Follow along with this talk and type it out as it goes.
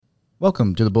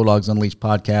Welcome to the Bulldogs Unleashed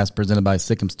podcast presented by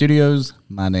Sikkim Studios.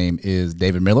 My name is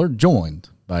David Miller, joined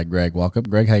by Greg Walkup.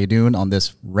 Greg, how you doing on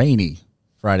this rainy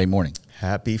Friday morning?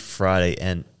 Happy Friday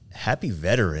and happy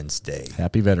Veterans Day.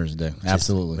 Happy Veterans Day,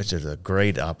 absolutely. Which is a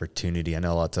great opportunity. I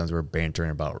know a lot of times we're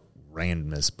bantering about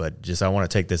randomness, but I want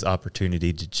to take this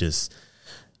opportunity to just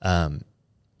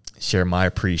share my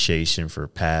appreciation for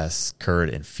past,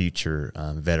 current, and future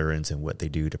veterans and what they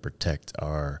do to protect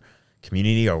our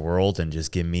community, our world, and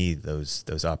just give me those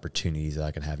opportunities that I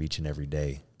can have each and every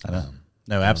day. I know.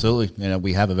 No, absolutely.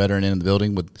 We have a veteran in the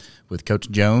building with Coach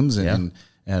Jones, and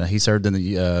he served in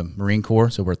the Marine Corps,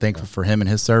 so we're thankful for him and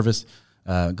his service.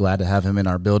 Glad to have him in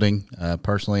our building.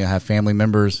 Personally, I have family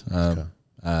members,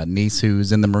 niece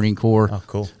who's in the Marine Corps. Oh,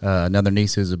 cool. Another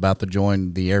niece who's about to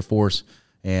join the Air Force,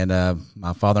 and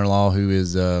my father-in-law who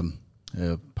is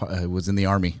was in the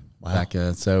Army. Wow. Back,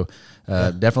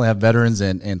 definitely have veterans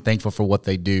and thankful for what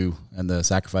they do and the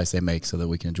sacrifice they make so that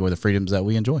we can enjoy the freedoms that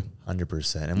we enjoy.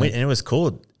 100%. And it was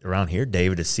cool around here,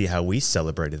 David, to see how we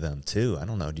celebrated them too. I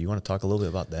don't know. Do you want to talk a little bit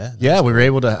about that? Yeah, we were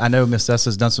able to. I know Miss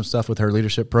Sessa's done some stuff with her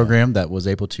leadership program that was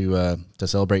able to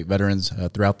celebrate veterans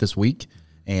throughout this week.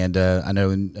 And I know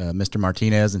Mr.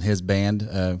 Martinez and his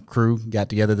band crew got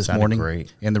together this morning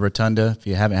in the Rotunda. If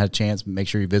you haven't had a chance, make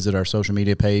sure you visit our social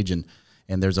media page and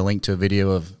there's a link to a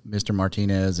video of Mr.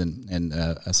 Martinez and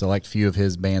a select few of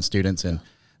his band students, and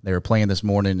they were playing this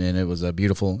morning, and it was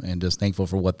beautiful, and just thankful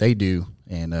for what they do,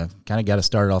 and kind of got us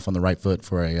started off on the right foot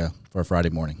for a Friday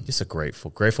morning. Just a grateful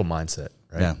mindset,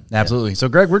 right? Yeah, absolutely. Yeah. So,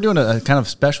 Greg, we're doing a kind of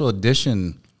special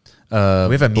edition. We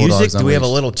have a music. Do we have a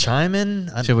little chime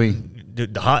in? Should we do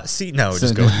the hot seat? No,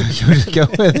 just go. Just go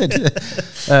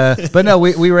with it. But no,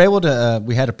 we were able to.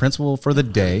 We had a principal for the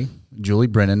day. Julie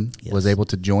Brennan was able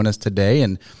to join us today,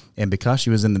 and because she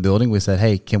was in the building, we said,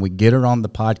 hey, can we get her on the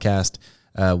podcast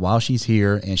while she's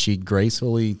here? And she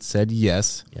gracefully said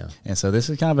yes. Yeah. And so this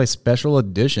is kind of a special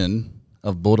edition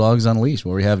of Bulldogs Unleashed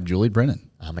where we have Julie Brennan.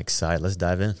 I'm excited. Let's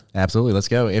dive in. Absolutely. Let's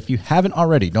go. If you haven't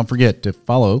already, don't forget to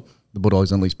follow the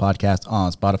Bulldogs Unleashed podcast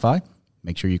on Spotify.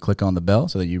 Make sure you click on the bell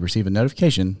so that you receive a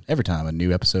notification every time a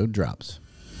new episode drops.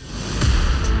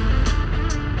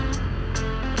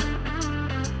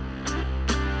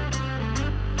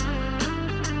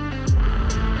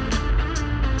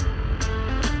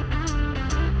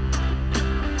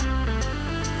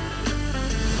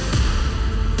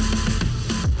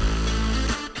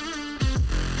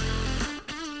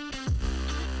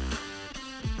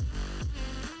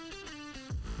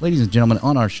 Ladies and gentlemen,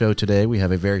 on our show today, we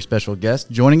have a very special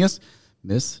guest joining us,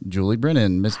 Miss Julie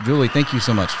Brennan. Miss Julie, thank you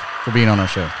so much for being on our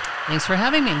show. Thanks for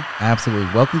having me.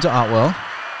 Absolutely. Welcome to Otwell.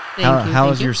 Thank you. How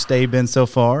has your stay been so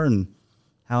far, and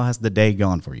how has the day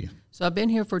gone for you? So I've been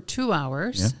here for 2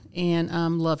 hours, and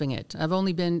I'm loving it. I've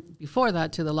only been, before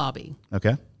that, to the lobby.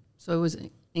 Okay. So it was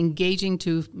engaging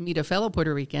to meet a fellow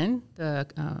Puerto Rican, the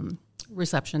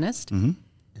receptionist. Mm-hmm.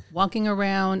 Walking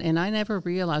around, and I never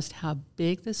realized how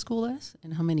big this school is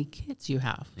and how many kids you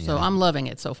have. Yeah. So I'm loving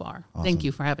it so far. Awesome. Thank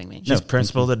you for having me. Just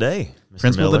principal of the day, Mr.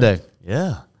 Principal Miller. of the day.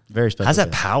 Yeah. Very special. How's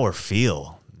that power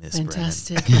feel, Miss Brennan?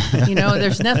 Fantastic.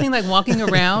 There's nothing like walking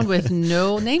around with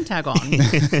no name tag on.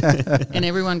 And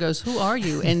everyone goes, who are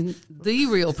you? And the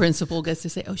real principal gets to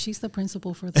say, oh, she's the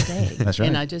principal for the day. That's right.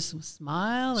 And I just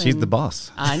smile. She's the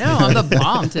boss. I know. I'm the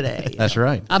bomb today. That's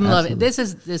right. I'm loving it. This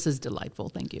is delightful.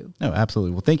 Thank you. No,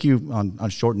 absolutely. Well, thank you on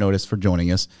short notice for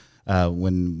joining us.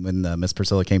 When Miss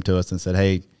Priscilla came to us and said,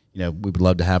 hey, we would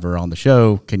love to have her on the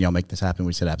show. Can y'all make this happen?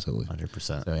 We said absolutely.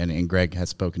 100%. So, and Greg has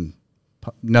spoken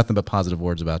nothing but positive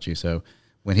words about you. So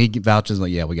when he vouches,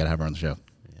 we got to have her on the show.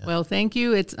 Yeah. Well, thank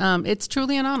you. It's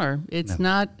truly an honor. It's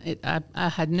not. I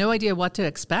had no idea what to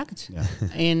expect,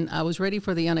 and I was ready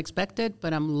for the unexpected.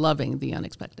 But I'm loving the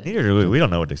unexpected. Neither do we. We don't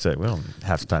know what to expect. We don't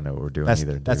have to know what we're doing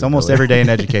either. That's almost every day in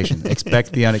education.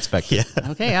 Expect the unexpected.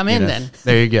 Yeah. Okay, I'm in then.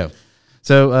 There you go.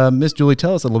 So, Miss Julie,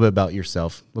 tell us a little bit about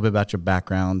yourself, a little bit about your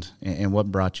background, and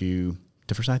what brought you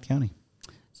to Forsyth County.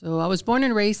 So I was born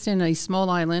and raised in a small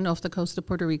island off the coast of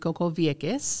Puerto Rico called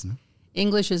Vieques. Mm-hmm.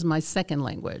 English is my second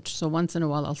language. So once in a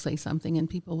while I'll say something and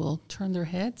people will turn their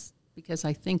heads because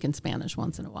I think in Spanish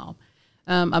once in a while.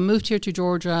 I moved here to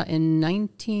Georgia in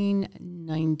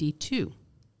 1992,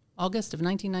 August of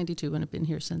 1992, and I've been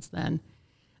here since then.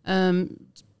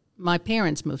 My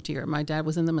parents moved here. My dad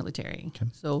was in the military. Okay.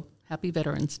 So happy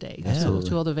Veterans Day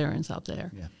to all the veterans out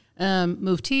there. Yeah.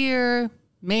 Moved here,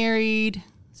 married,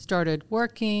 started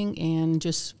working, and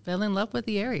just fell in love with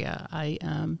the area. I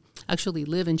actually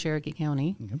live in Cherokee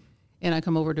County, and I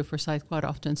come over to Forsyth quite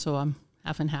often, so I'm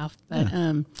half and half. But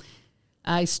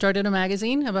I started a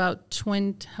magazine about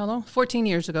 14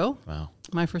 years ago. Wow.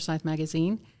 My Forsyth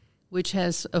Magazine. which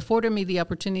has afforded me the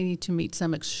opportunity to meet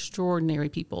some extraordinary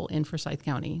people in Forsyth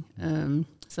County.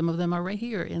 Some of them are right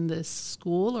here in this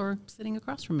school or sitting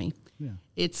across from me. Yeah.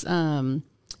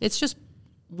 It's just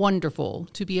wonderful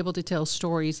to be able to tell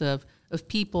stories of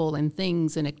people and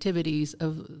things and activities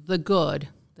of the good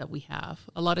that we have.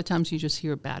 A lot of times you just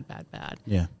hear bad.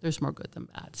 Yeah. There's more good than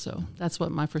bad. So that's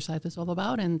what My Forsyth is all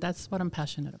about, and that's what I'm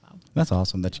passionate about. That's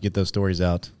awesome that you get those stories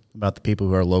out about the people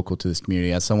who are local to this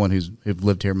community. As someone who've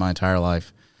lived here my entire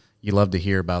life, you love to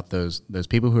hear about those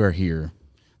people who are here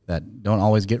that don't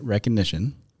always get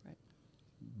recognition, right,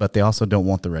 but they also don't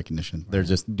want the recognition. Right. They're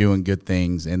just doing good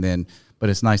things, but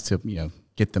it's nice to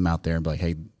get them out there and be like,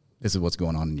 hey, this is what's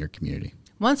going on in your community.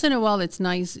 Once in a while, it's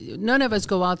nice. None of us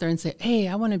go out there and say, hey,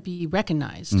 I want to be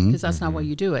recognized, because that's not why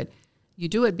you do it. You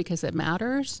do it because it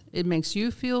matters. It makes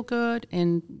you feel good,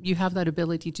 and you have that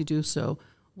ability to do so.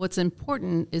 What's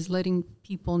important is letting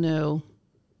people know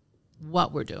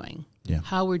what we're doing,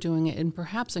 how we're doing it, and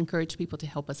perhaps encourage people to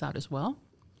help us out as well.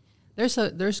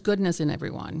 There's goodness in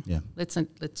everyone. Yeah. Let's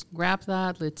grab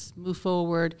that. Let's move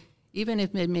forward, even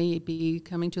if it may be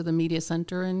coming to the media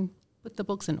center and put the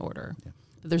books in order. Yeah.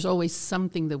 But there's always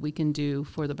something that we can do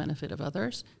for the benefit of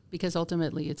others, because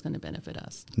ultimately it's going to benefit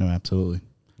us. No, absolutely.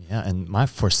 Yeah, and My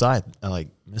Forsyth, like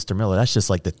Mr. Miller, that's just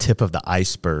like the tip of the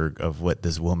iceberg of what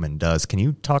this woman does. Can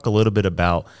you talk a little bit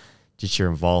about just your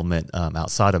involvement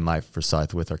outside of My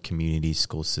Forsyth with our community,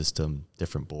 school system,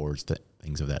 different boards,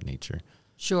 things of that nature?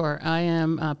 Sure. I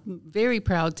am very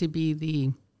proud to be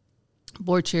the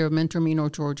board chair of Mentor Me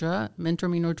North Georgia. Mentor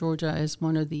Me North Georgia is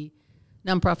one of the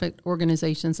nonprofit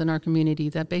organizations in our community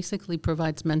that basically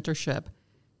provides mentorship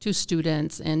to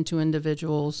students and to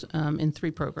individuals in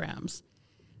 3 programs.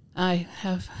 I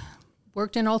have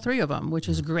worked in all 3 of them, which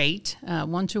is great.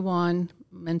 One-to-one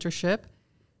mentorship.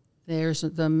 There's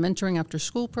the mentoring after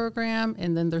school program,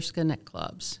 and then there's Connect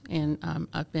clubs. And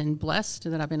I've been blessed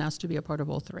that I've been asked to be a part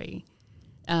of all 3.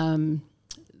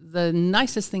 The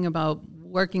nicest thing about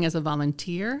working as a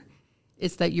volunteer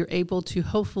is that you're able to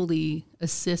hopefully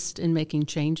assist in making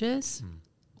changes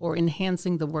or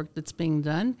enhancing the work that's being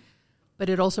done, but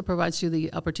it also provides you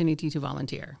the opportunity to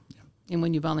volunteer. Yeah. And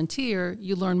when you volunteer,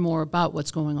 you learn more about what's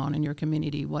going on in your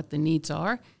community, what the needs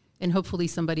are, and hopefully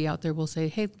somebody out there will say,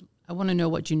 hey, I want to know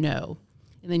what you know.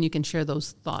 And then you can share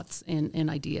those thoughts and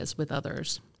ideas with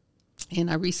others. And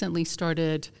I recently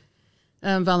started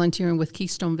volunteering with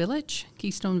Keystone Village.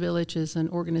 Keystone Village is an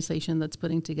organization that's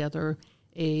putting together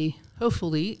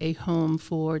hopefully a home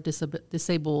for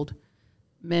disabled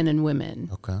men and women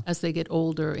as they get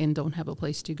older and don't have a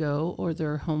place to go, or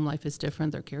their home life is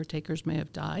different. Their caretakers may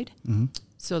have died. Mm-hmm.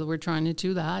 So we're trying to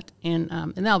do that, and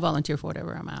I'll volunteer for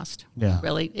whatever I'm asked. Yeah,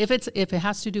 really, if it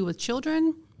has to do with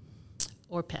children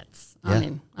or pets, I'm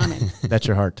in. That's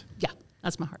your heart. Yeah,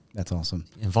 that's my heart. That's awesome.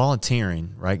 And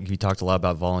volunteering, right? You talked a lot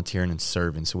about volunteering and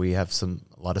serving. So we have a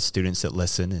lot of students that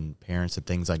listen and parents and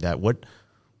things like that.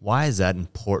 Why is that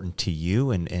important to you?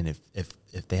 And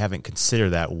if they haven't considered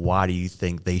that, why do you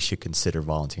think they should consider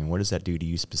volunteering? What does that do to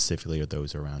you specifically or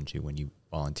those around you when you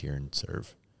volunteer and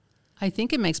serve? I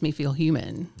think it makes me feel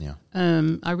human. Yeah.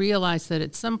 I realized that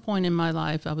at some point in my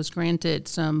life, I was granted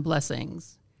some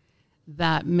blessings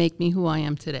that make me who I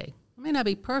am today. I may not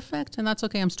be perfect, and that's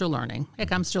okay. I'm still learning.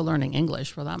 Heck, I'm still learning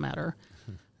English for that matter.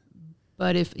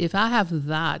 But if I have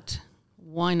that,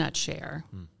 why not share?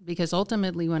 Because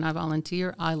ultimately, when I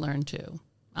volunteer, I learn too.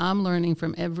 I'm learning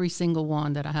from every single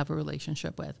one that I have a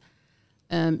relationship with.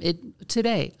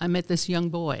 Today, I met this young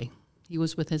boy. He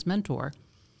was with his mentor.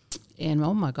 And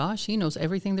oh my gosh, he knows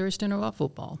everything there is to know about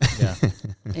football. Yeah.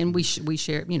 And we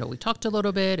shared, we talked a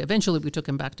little bit. Eventually, we took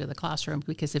him back to the classroom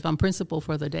because if I'm principal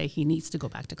for the day, he needs to go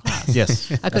back to class.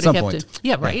 Yes, I could have kept him.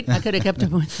 Yeah, right. I could have kept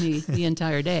him with me the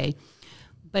entire day.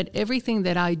 But everything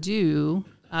that I do,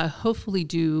 I hopefully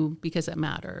do because it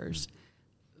matters.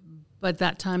 But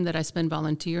that time that I spend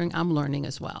volunteering, I'm learning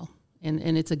as well.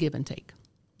 And it's a give and take.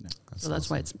 Yeah, that's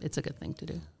why it's a good thing to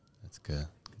do. That's good.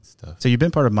 Stuff. So you've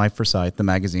been part of My Forsyth, the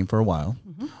magazine, for a while.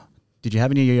 Mm-hmm. Did you have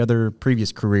any other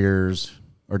previous careers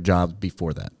or jobs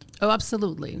before that? Oh,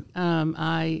 absolutely.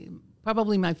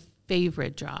 Probably my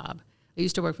favorite job. I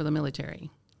used to work for the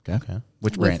military. Okay.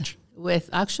 Which branch?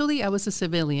 Actually, I was a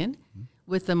civilian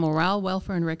with the Morale,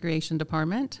 Welfare, and Recreation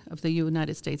Department of the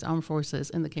United States Armed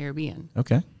Forces in the Caribbean.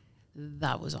 Okay.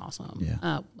 That was awesome.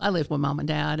 Yeah. I lived with mom and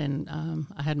dad, and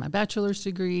I had my bachelor's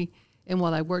degree. And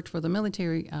while I worked for the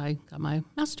military, I got my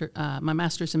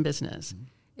master's in business. Mm-hmm.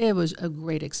 It was a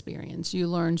great experience. You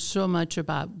learn so much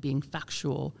about being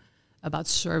factual, about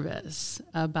service,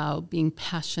 about being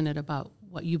passionate about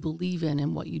what you believe in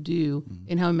and what you do,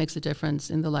 and how it makes a difference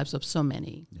in the lives of so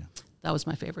many. Yeah. That was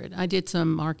my favorite. I did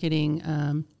some marketing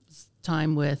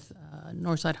time with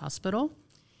Northside Hospital.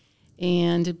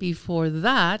 And before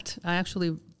that, I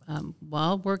actually,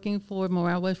 while working for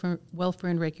Morale, Welfare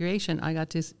and Recreation, I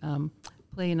got to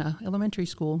play in an elementary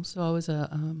school. So I was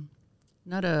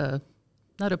not a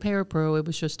parapro. It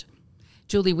was just,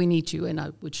 Julie, we need you. And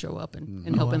I would show up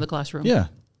and help in the classroom. Yeah,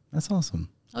 that's awesome.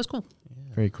 That was cool.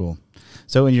 Yeah. Very cool.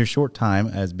 So in your short time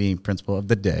as being principal of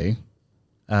the day,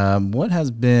 what has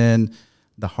been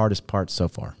the hardest part so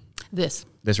far? This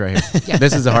right here. Yeah.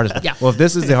 This is the hardest part. Yeah. Well, if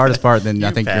this is the hardest part, then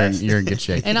I think you're in good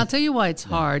shape. And I'll tell you why it's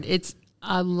hard.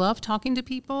 I love talking to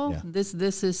people. Yeah.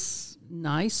 This is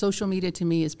nice. Social media to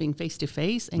me is being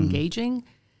face-to-face, engaging.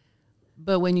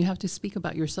 But when you have to speak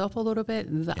about yourself a little bit,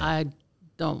 I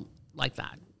don't like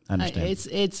that. I understand.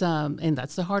 It's and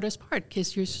that's the hardest part,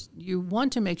 because you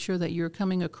want to make sure that you're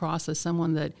coming across as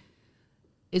someone that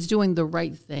is doing the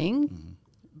right thing,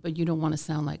 but you don't want to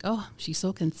sound like, oh, she's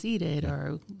so conceited,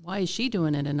 or why is she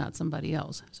doing it and not somebody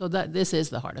else? So this is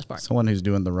the hardest part. Someone who's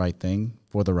doing the right thing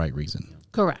for the right reason.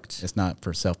 Correct. It's not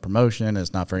for self-promotion.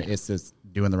 It's not for, it's just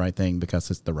doing the right thing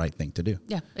because it's the right thing to do.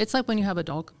 Yeah. It's like when you have a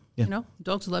dog,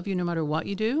 dogs love you no matter what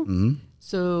you do.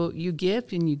 So you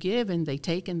give and they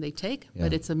take,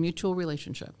 but it's a mutual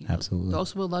relationship. Absolutely.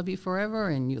 Dogs will love you forever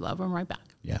and you love them right back.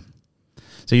 Yeah.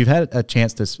 So you've had a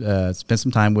chance to spend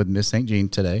some time with Miss St. Jean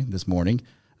this morning.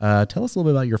 Tell us a little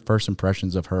bit about your first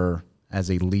impressions of her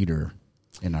as a leader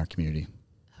in our community.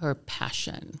 Her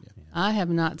passion. Yeah. I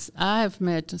have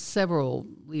met several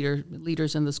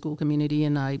leaders in the school community,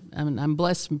 and I'm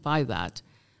blessed by that.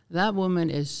 That woman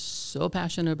is so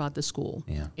passionate about the school.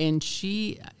 Yeah. And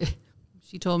she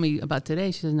told me about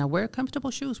today. She says, now wear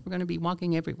comfortable shoes. We're going to be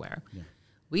walking everywhere. Yeah.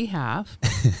 We have,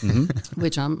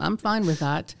 which I'm fine with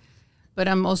that. But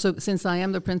I'm also, since I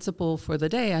am the principal for the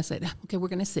day, I said, okay, we're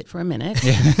going to sit for a minute.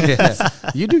 Yes.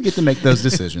 You do get to make those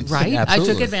decisions. Right.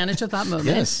 Absolutely. I took advantage of that moment.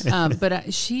 Yes.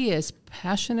 But she is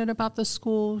passionate about the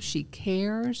school. She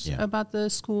cares about the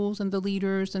schools and the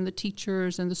leaders and the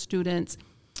teachers and the students.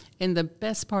 And the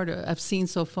best part I've seen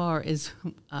so far is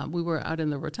we were out in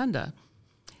the rotunda.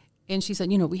 And she said,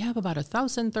 we have about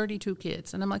 1,032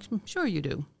 kids. And I'm like, sure you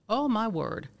do. Oh, my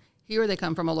word. Here they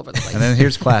come from all over the place. And then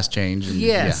here's class change. And,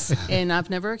 yes, and I've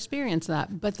never experienced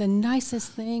that. But the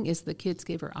nicest thing is the kids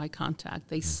gave her eye contact.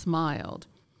 They smiled.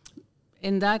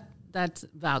 And that's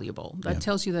valuable. That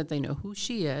tells you that they know who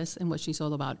she is and what she's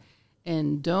all about.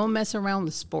 And don't mess around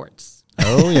with sports.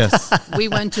 Oh, yes. We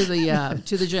went to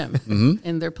the gym,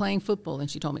 and they're playing football.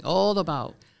 And she told me all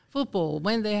about football,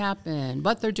 when they happen,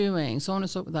 what they're doing, so on and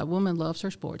so forth. That woman loves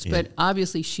her sports. Yeah. But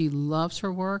obviously she loves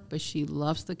her work, but she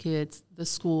loves the kids, the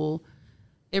school,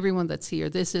 everyone that's here.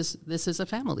 This is a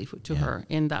family to her,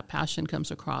 and that passion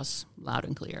comes across loud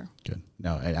and clear. Good.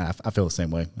 No, I feel the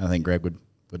same way. I think Greg would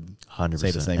 100%.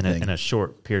 say the same thing. In a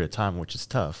short period of time, which is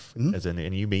tough, as in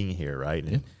and you being here, right?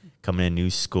 And coming in, new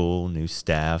school, new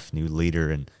staff, new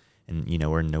leader, and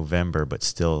we're in November, but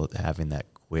still having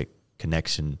that quick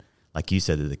connection, like you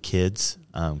said, to the kids,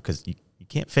 because you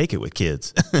can't fake it with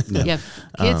kids. Yeah,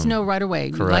 kids know right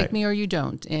away. Correct. You like me or you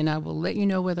don't, and I will let you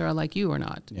know whether I like you or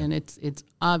not. Yeah. And it's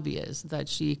obvious that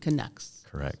she connects.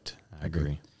 Correct. I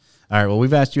agree. All right, well,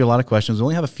 we've asked you a lot of questions. We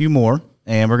only have a few more,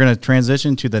 and we're going to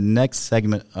transition to the next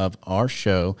segment of our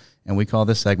show, and we call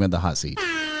this segment the hot seat.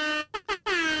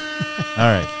 All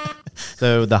right.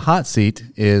 So the hot seat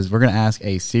is we're going to ask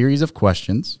a series of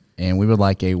questions, and we would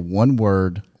like a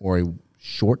one-word or a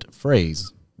short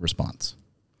phrase response.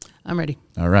 I'm ready.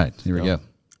 All right, here we go.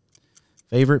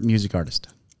 Favorite music artist?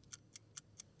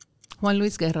 Juan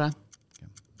Luis Guerra.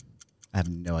 I have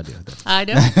no idea. I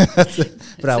don't.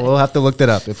 But I will have to look that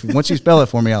up. Once you spell it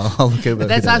for me, I'll look it up.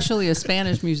 That's actually a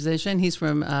Spanish musician. He's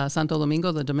from Santo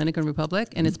Domingo, the Dominican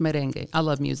Republic, and it's merengue. I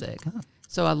love music.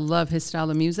 So I love his style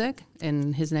of music,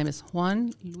 and his name is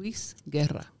Juan Luis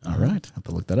Guerra. All right, I have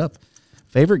to look that up.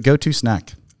 Favorite go-to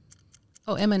snack?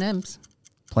 Oh, M&M's.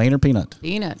 Plain or peanut?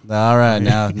 Peanut. All right,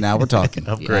 now we're talking.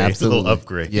 Upgrade. Absolutely. A little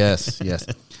upgrade. Yes.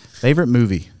 Favorite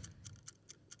movie?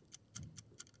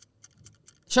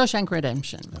 Shawshank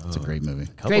Redemption. It's a great movie.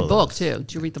 Great book, too.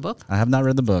 Did you read the book? I have not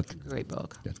read the book. Great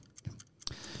book. Good.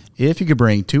 If you could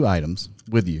bring 2 items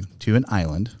with you to an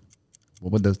island,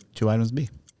 what would those 2 items be?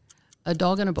 A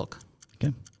dog and a book.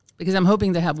 Okay. Because I'm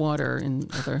hoping they have water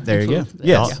and other There you food. go.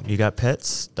 Yes. You got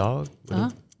pets? Dog?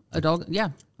 A dog, yeah.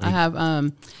 I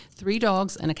have 3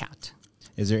 dogs and a cat.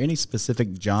 Is there any specific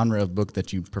genre of book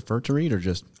that you prefer to read, or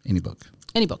just any book?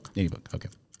 Any book. Any book, okay.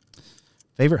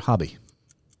 Favorite hobby?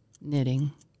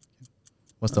 Knitting.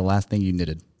 What's the last thing you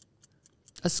knitted?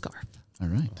 A scarf. All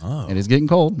right. Oh. And it's getting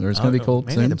cold. It's going to be cold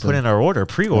maybe soon. to put in our order,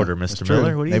 pre-order, Mr.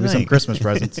 Miller. What do you maybe think? some Christmas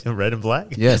presents. Red and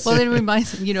black? Yes. Well, it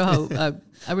reminds me, how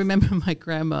I remember my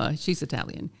grandma, she's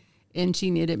Italian, and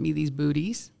she knitted me these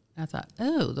booties. I thought,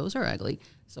 oh, those are ugly.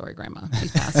 Sorry, Grandma,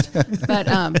 she's passed.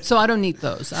 But so I don't need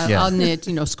those. I'll knit,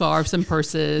 scarves and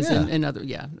purses and other.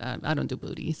 I don't do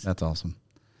booties. That's awesome.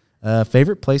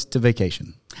 Favorite place to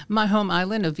vacation? My home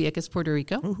island of Vieques, Puerto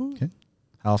Rico. Okay.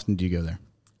 How often do you go there?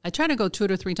 I try to go 2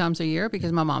 to 3 times a year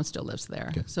because my mom still lives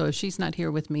there. Good. So if she's not here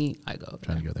with me, I go.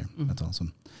 Try to go there. Mm-hmm. That's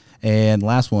awesome. And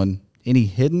last one, any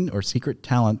hidden or secret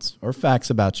talents or facts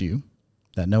about you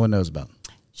that no one knows about?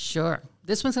 Sure.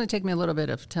 This one's going to take me a little bit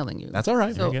of telling you. That's all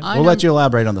right. So we'll let you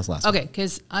elaborate on this last one. Okay,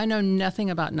 because I know nothing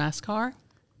about NASCAR.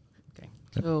 Okay.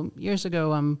 So years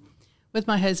ago, with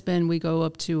my husband, we go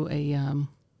up to a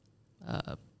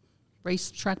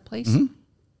racetrack place. Mm-hmm.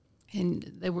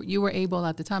 And you were able,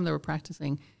 at the time they were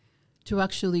practicing, to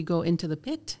actually go into the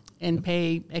pit and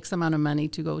pay X amount of money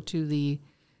to go to the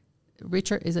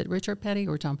is it Richard Petty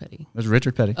or Tom Petty? It was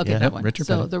Richard Petty. Okay, that one. Richard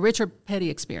so Petty. the Richard Petty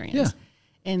experience. Yeah.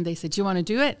 And they said, do you want to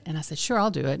do it? And I said, sure,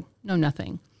 I'll do it. No,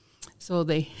 nothing. So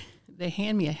they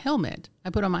hand me a helmet.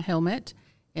 I put on my helmet,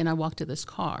 and I walk to this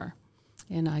car.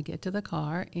 And I get to the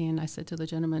car, and I said to the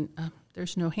gentleman,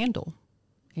 there's no handle.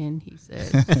 And he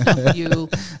said, you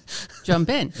jump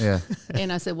in. Yeah.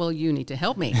 And I said, well, you need to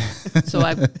help me. So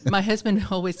my husband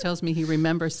always tells me he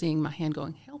remembers seeing my hand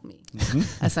going, help me.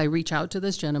 Mm-hmm. As I reach out to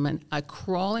this gentleman, I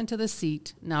crawl into the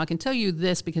seat. Now, I can tell you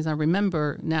this because I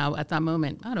remember now at that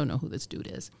moment, I don't know who this dude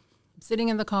is. I'm sitting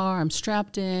in the car. I'm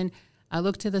strapped in. I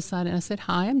looked to the side and I said,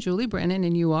 hi, I'm Julie Brennan,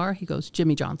 and you are? He goes,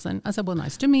 Jimmy Johnson. I said, well,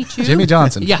 nice to meet you. Jimmy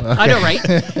Johnson. Yeah, okay. I know,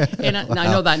 right? And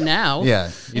I know that now. Yeah,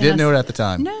 you didn't know it at the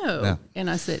time. No. And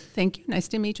I said, thank you, nice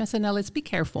to meet you. I said, now let's be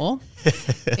careful.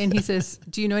 And he says,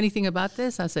 do you know anything about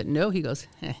this? I said, no. He goes,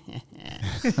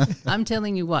 I'm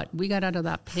telling you what, we got out of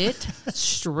that pit,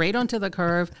 straight onto the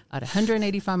curve at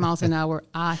 185 miles an hour.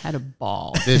 I had a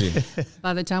ball. Did you?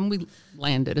 By the time we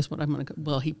landed, is what I'm going to,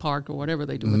 well, he parked or whatever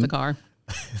they do with the car.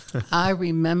 I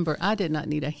remember I did not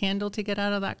need a handle to get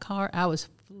out of that car. I was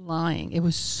flying. It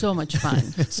was so much fun.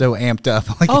 So amped up.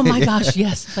 Oh my gosh,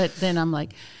 yes. But then I'm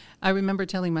like, I remember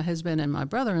telling my husband and my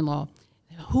brother-in-law,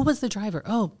 who was the driver?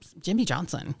 Oh, Jimmy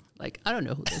Johnson. Like, I don't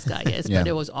know who this guy is, but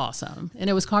it was awesome. And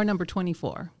it was car number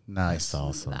 24. Nice. That's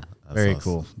awesome. That's Very awesome.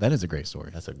 cool. That is a great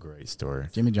story. That's a great story.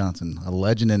 Jimmy Johnson, a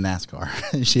legend in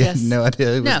NASCAR. She Yes. had no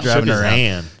idea he was No. driving Shook his around.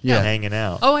 hand. Yeah. Hanging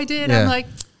out. Oh, I did. Yeah. I'm like,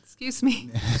 excuse me.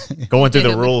 Going through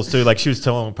the And it- rules, too. Like she was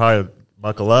telling him probably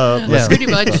buckle up. Yeah. Pretty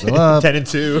much. Buckle up. 10 and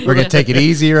 2. We're going to take it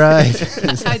easy, right?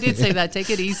 I did say that. Take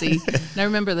it easy. And I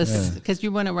remember this because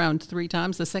you went around 3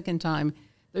 times. The second time,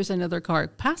 there's another car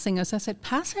passing us. I said,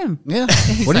 pass him. Yeah.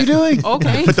 What are you doing?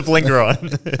 Okay. Put the blinker on.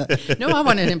 No, I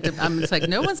wanted him to. It's like,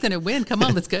 no one's going to win. Come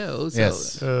on, let's go. So,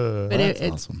 Yes. but That's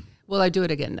awesome. Will I do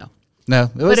it again? No. No,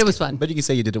 it was fun. But you can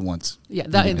say you did it once. Yeah,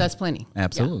 that's plenty.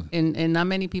 Absolutely. Yeah. And not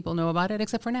many people know about it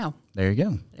except for now. There you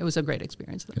go. It was a great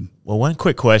experience. Well, one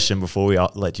quick question before we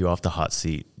let you off the hot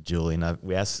seat, Julie, and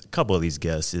we asked a couple of these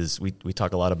guests, is we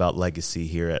talk a lot about legacy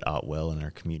here at Otwell in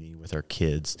our community with our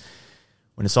kids.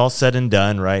 When it's all said and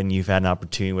done, right, and you've had an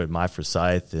opportunity with My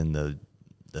Forsyth and the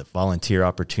volunteer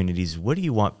opportunities, what do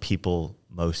you want people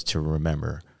most to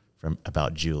remember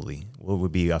about Julie? What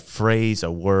would be a phrase, a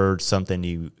word, something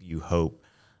you hope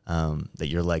that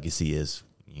your legacy is,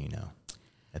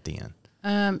 at the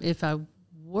end? If I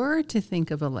were to think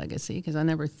of a legacy, because I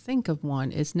never think of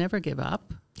one, is never give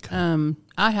up. Okay.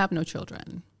 I have no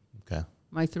children. Okay.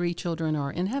 My 3 children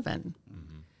are in heaven.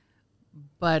 Mm-hmm.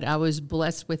 But I was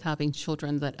blessed with having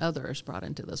children that others brought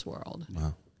into this world.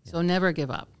 Wow. Yeah. So never give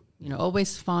up.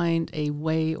 Always find a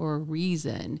way or a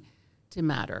reason to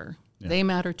matter. Yeah. They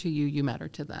matter to you, you matter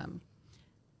to them.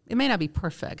 It may not be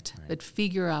perfect, right, but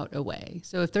figure out a way.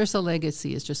 So if there's a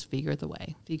legacy, it's just figure the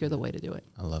way to do it.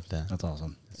 I love that. That's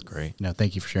awesome. That's great. No,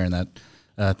 thank you for sharing that.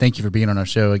 Thank you for being on our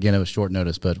show. Again, it was short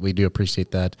notice, but we do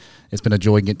appreciate that. It's been a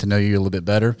joy getting to know you a little bit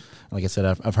better. Like I said,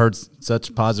 I've heard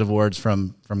such positive words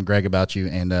from Greg about you,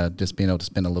 and just being able to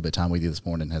spend a little bit of time with you this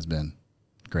morning has been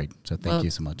great. So thank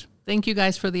you so much. Thank you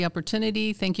guys for the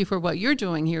opportunity. Thank you for what you're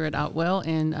doing here at Otwell,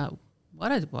 and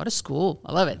what a school.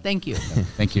 I love it. Thank you.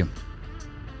 Thank you.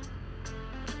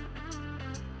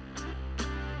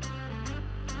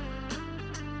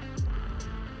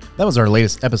 That was our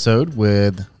latest episode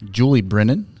with Julie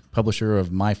Brennan, publisher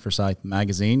of My Forsyth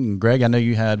Magazine. And Greg, I know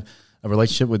you had a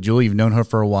relationship with Julie. You've known her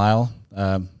for a while,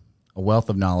 a wealth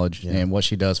of knowledge, and what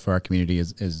she does for our community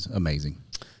is amazing.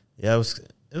 Yeah, it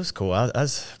was cool. I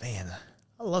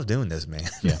love doing this, man.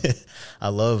 Yeah. I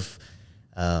love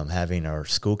having our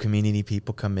school community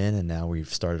people come in, and now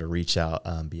we've started to reach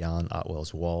out beyond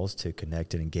Otwell's walls to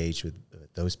connect and engage with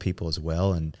those people as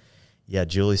well. And yeah,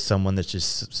 Julie's someone that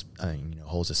just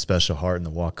holds a special heart in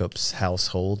the Walkups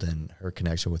household, and her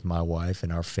connection with my wife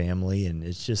and our family, and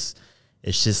it's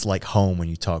just like home when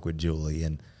you talk with Julie.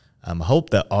 And I hope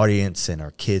the audience and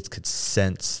our kids could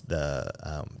sense the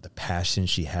passion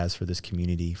she has for this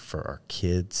community, for our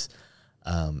kids.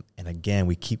 And again,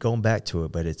 we keep going back to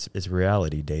it, but it's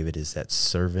reality, David, is that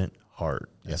servant heart,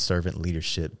 that servant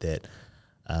leadership that,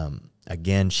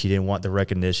 again, she didn't want the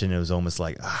recognition. It was almost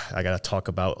like, I got to talk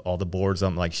about all the boards.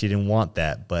 I'm like, she didn't want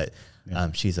that, but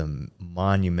she's a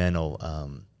monumental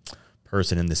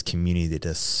person in this community that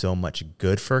does so much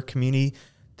good for our community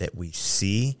that we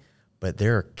see. But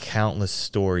there are countless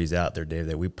stories out there, Dave,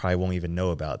 that we probably won't even know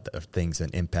about, of things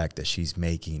and impact that she's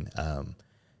making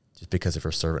just because of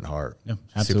her servant heart. Yeah,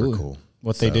 absolutely. Super cool.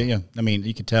 What they do, yeah. I mean,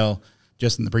 you could tell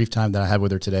just in the brief time that I had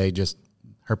with her today, just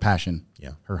her passion,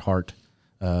 her heart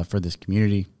for this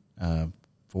community,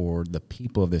 for the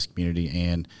people of this community,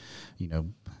 and,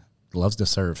 loves to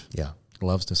serve. Yeah.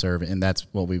 Loves to serve. And that's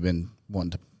what we've been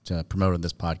wanting to promote on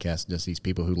this podcast, just these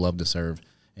people who love to serve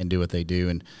and do what they do.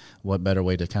 And what better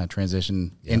way to kind of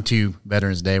transition into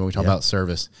Veterans Day when we talk about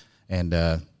service. And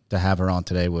to have her on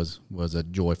today was a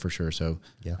joy for sure. So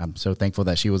I'm so thankful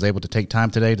that she was able to take time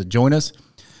today to join us.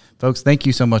 Folks, thank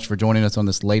you so much for joining us on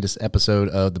this latest episode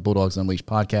of the Bulldogs Unleashed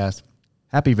podcast.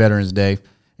 Happy Veterans Day.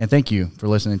 And thank you for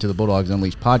listening to the Bulldogs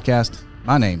Unleashed podcast.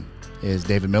 My name is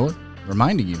David Miller,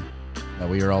 reminding you that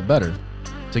we are all better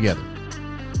together.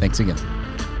 Thanks again.